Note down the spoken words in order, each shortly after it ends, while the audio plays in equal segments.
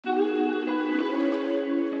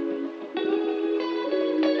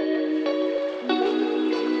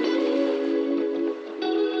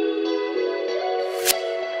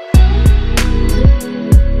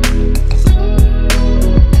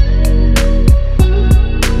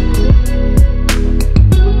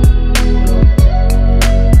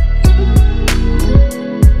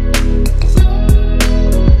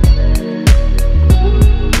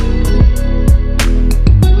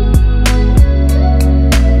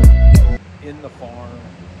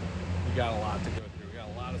We got a lot to go through. We got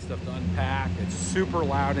a lot of stuff to unpack. It's super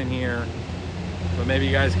loud in here, but maybe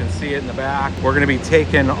you guys can see it in the back. We're gonna be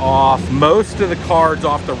taking off most of the cards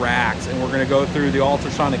off the racks, and we're gonna go through the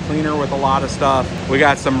ultrasonic cleaner with a lot of stuff. We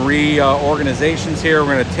got some reorganizations here.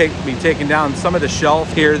 We're gonna be taking down some of the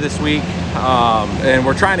shelf here this week. And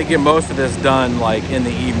we're trying to get most of this done like in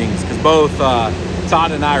the evenings, because both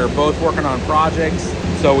Todd and I are both working on projects.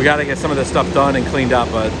 So we gotta get some of this stuff done and cleaned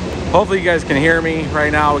up, but hopefully you guys can hear me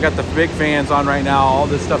right now. We got the big fans on right now. All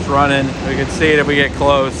this stuff's running. We can see it if we get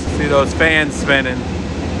close. See those fans spinning.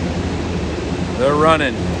 They're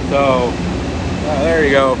running. So there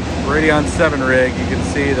you go. Radeon 7 rig. You can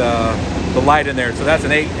see the light in there. So that's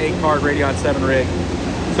an 8 card Radeon 7 rig.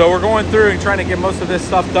 So we're going through and trying to get most of this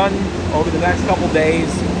stuff done over the next couple days.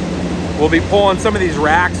 We'll be pulling some of these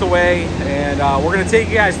racks away, and we're gonna take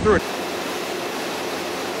you guys through it.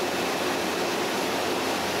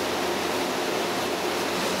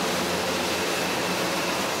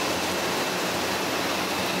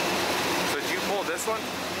 So did you pull this one?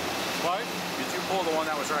 What? Did you pull the one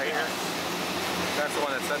that was right here? That's the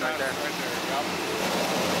one that's sitting right there. Right there, yep.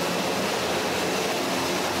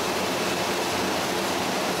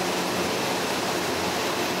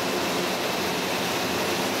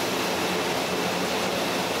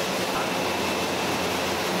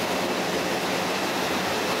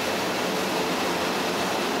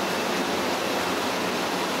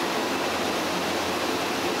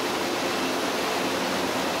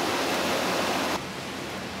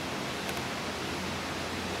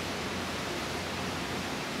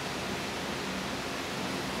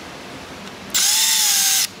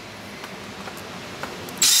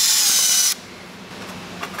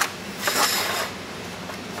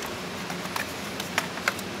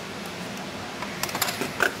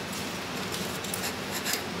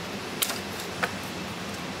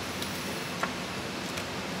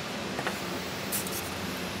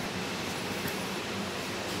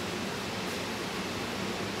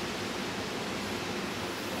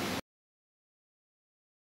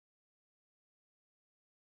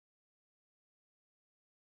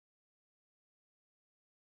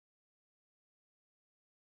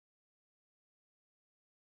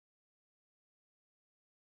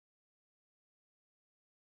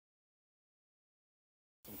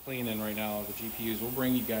 Cleaning right now the GPUs. We'll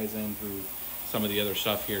bring you guys in through some of the other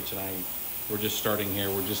stuff here tonight. We're just starting here.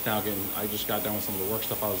 We're just now getting, I just got done with some of the work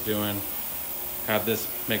stuff I was doing. Have this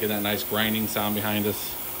making that nice grinding sound behind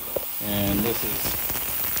us. And this is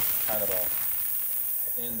kind of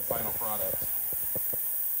in the final product.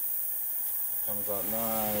 Comes out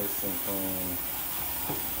nice and clean.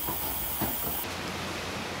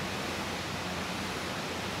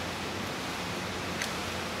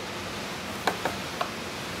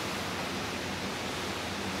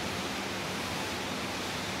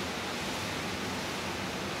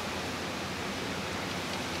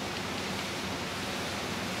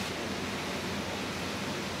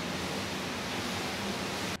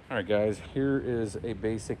 All right guys, here is a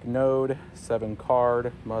basic node 7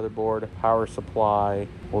 card motherboard power supply.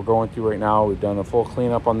 We're going through right now. We've done a full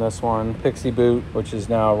cleanup on this one. Pixie boot, which is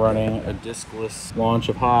now running a diskless launch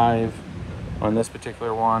of Hive on this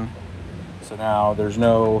particular one. So now there's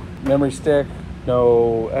no memory stick,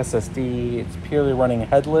 no SSD. It's purely running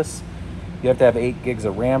headless. You have to have 8 gigs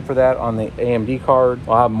of RAM for that on the AMD card.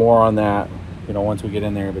 I'll have more on that, you know, once we get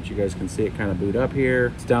in there, but you guys can see it kind of boot up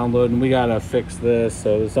here. It's downloading. We gotta fix this.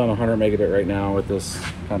 So it's on 100 megabit right now with this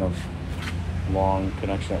kind of long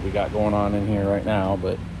connection that we got going on in here right now,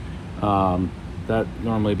 but that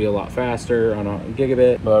normally be a lot faster on a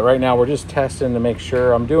gigabit. But right now we're just testing to make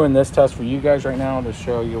sure. I'm doing this test for you guys right now to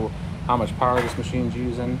show you how much power this machine's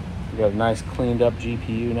using. We got a nice cleaned up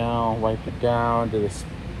GPU now. Wiped it down. Did this.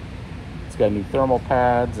 It's got new thermal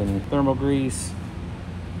pads and thermal grease.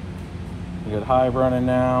 We got Hive running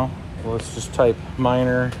now. Well, let's just type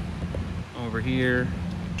miner over here.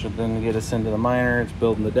 Should then get us into the miner. It's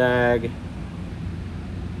building the DAG.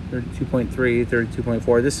 32.3,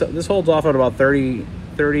 32.4. This holds off at about 32.5,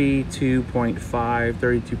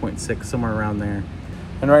 32.6, somewhere around there.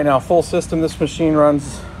 And right now, full system, this machine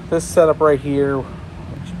runs this setup right here.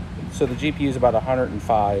 So the GPU is about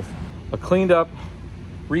 105. A cleaned up,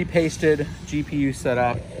 repasted GPU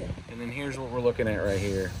setup. And then here's what we're looking at right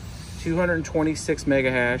here. 226 mega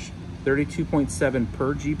hash, 32.7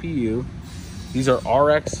 per GPU. These are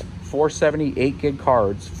RX 470 8 gig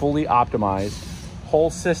cards, fully optimized. Whole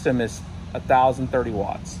system is 1,030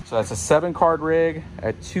 watts. So that's a 7 card rig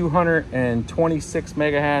at 226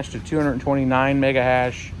 mega hash to 229 mega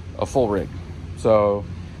hash, a full rig. So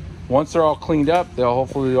once they're all cleaned up, they'll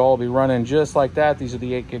hopefully all be running just like that. These are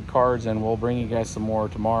the 8 gig cards, and we'll bring you guys some more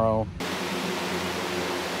tomorrow.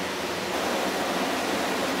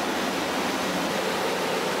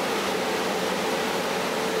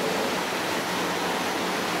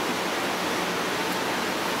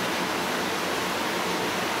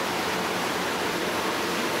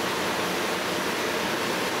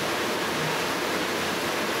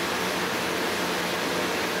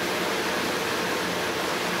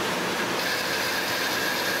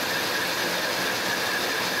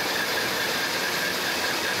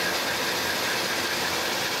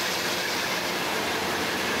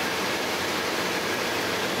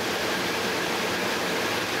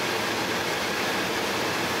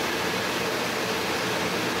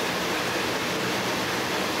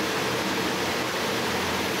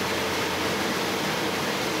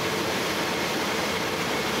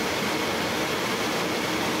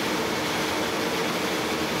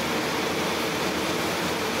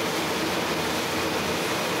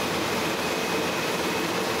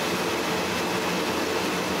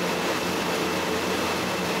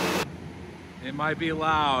 It might be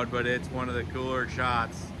loud, but it's one of the cooler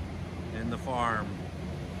shots in the farm.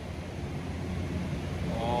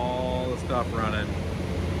 All the stuff running.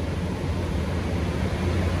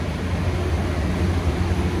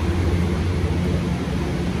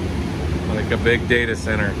 Like a big data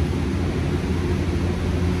center.